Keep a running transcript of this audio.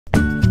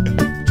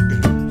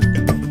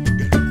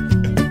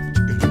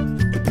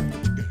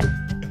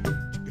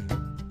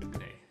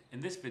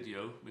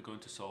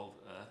solve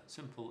a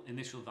simple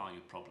initial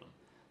value problem.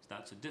 So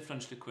that's a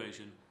differential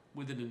equation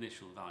with an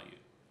initial value.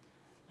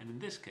 And in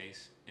this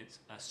case, it's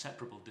a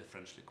separable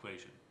differential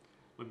equation.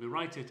 When we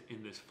write it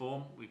in this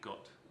form, we've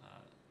got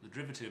the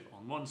derivative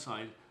on one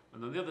side,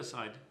 and on the other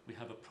side, we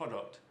have a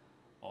product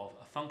of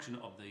a function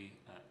of the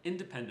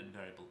independent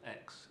variable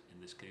x,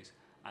 in this case,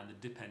 and the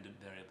dependent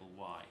variable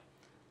y.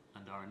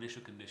 And our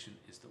initial condition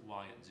is that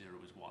y at 0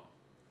 is 1.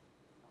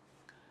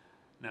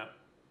 Now,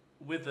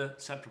 with the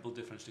separable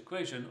differential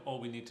equation, all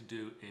we need to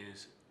do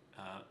is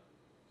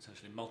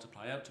essentially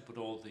multiply out to put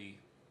all the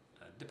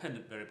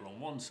dependent variable on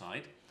one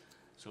side.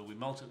 So we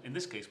in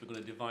this case, we're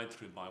going to divide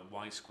through by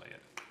y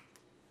squared.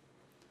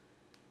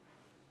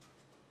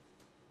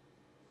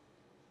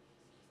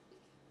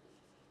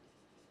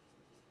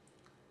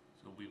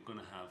 So we're going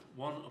to have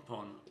 1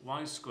 upon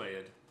y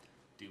squared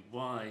dy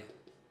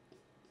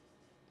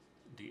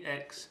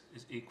dx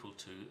is equal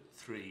to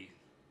 3x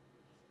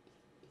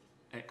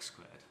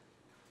squared.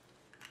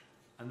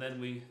 And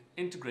then we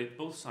integrate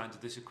both sides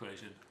of this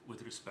equation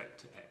with respect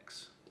to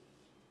x.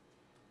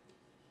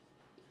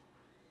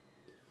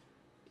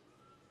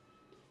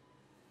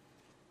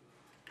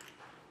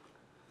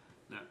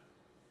 Now,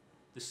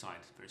 this side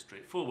is very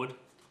straightforward.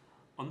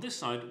 On this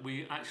side,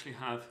 we actually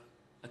have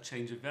a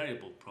change of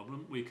variable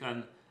problem. We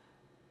can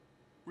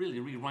really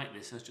rewrite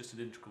this as just an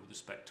integral with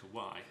respect to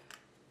y.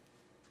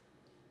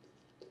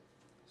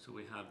 So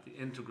we have the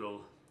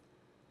integral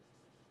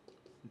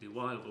dy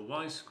over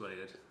y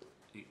squared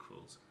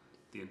equals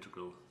the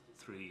integral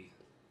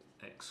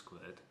 3x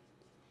squared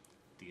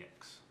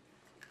dx.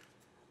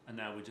 And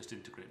now we just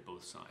integrate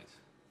both sides.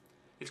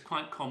 It's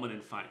quite common,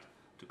 in fact,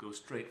 to go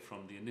straight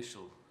from the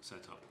initial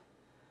setup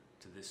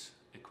to this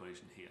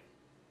equation here.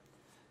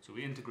 So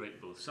we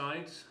integrate both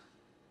sides.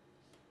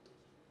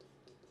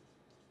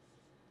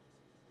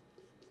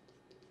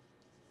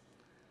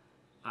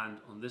 And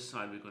on this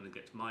side we're going to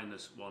get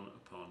minus 1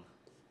 upon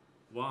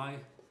y,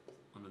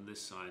 and on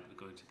this side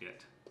we're going to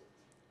get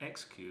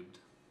x cubed.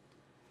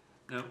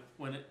 Now,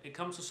 when it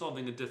comes to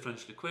solving a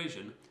differential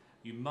equation,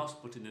 you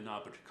must put in an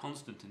arbitrary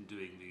constant in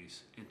doing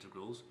these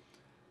integrals.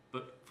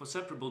 But for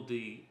separable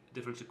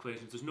differential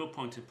equations, there's no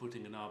point in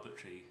putting an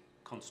arbitrary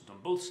constant on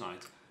both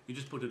sides. You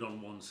just put it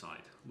on one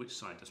side. Which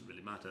side doesn't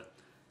really matter,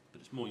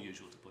 but it's more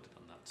usual to put it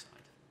on that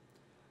side.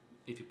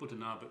 If you put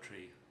an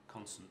arbitrary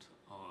constant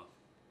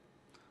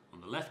on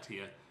the left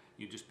here,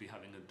 you'd just be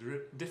having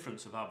a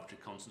difference of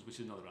arbitrary constants, which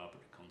is another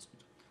arbitrary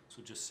constant. So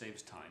it just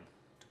saves time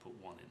to put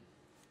 1 in.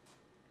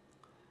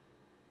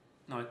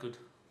 Now I could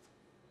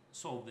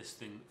solve this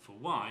thing for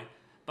y,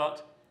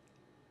 but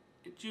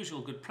it's usual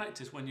good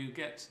practice when you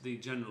get the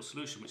general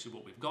solution, which is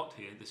what we've got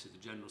here, this is the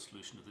general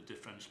solution of the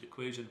differential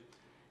equation,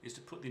 is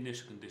to put the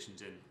initial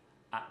conditions in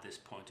at this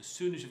point, as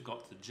soon as you've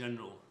got the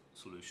general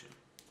solution.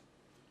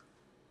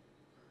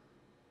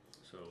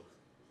 So,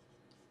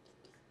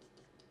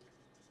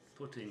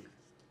 putting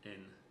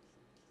in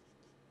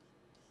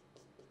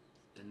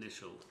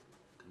initial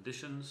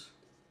conditions.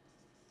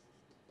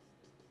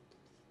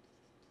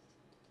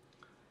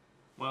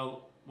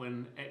 Well,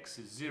 when x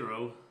is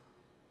 0,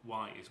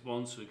 y is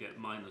 1, so we get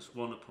minus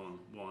 1 upon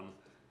 1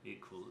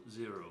 equals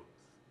 0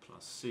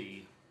 plus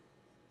c.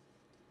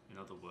 In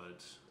other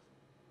words,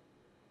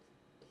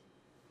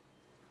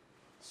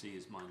 c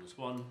is minus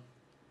 1,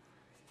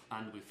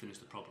 and we finish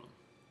the problem.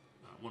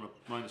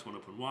 Minus 1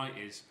 upon y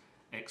is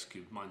x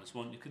cubed minus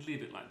 1. You could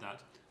leave it like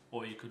that,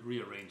 or you could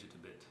rearrange it a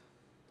bit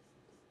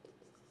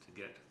to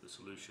get the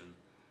solution,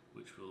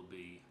 which will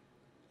be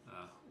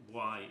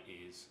y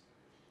is,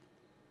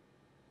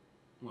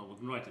 well, we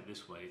can write it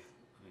this way,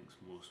 I think it's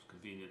most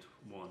convenient,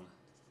 1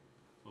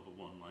 over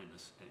 1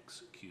 minus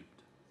x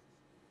cubed.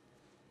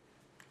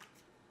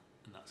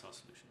 And that's our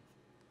solution.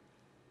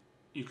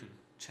 You can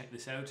check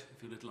this out.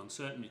 If you're a little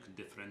uncertain, you can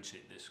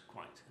differentiate this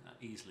quite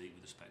easily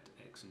with respect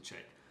to x and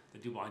check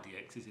that dy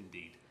dx is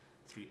indeed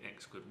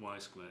 3x squared y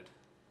squared,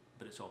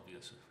 but it's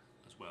obvious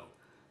as well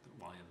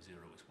that y of 0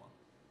 is 1.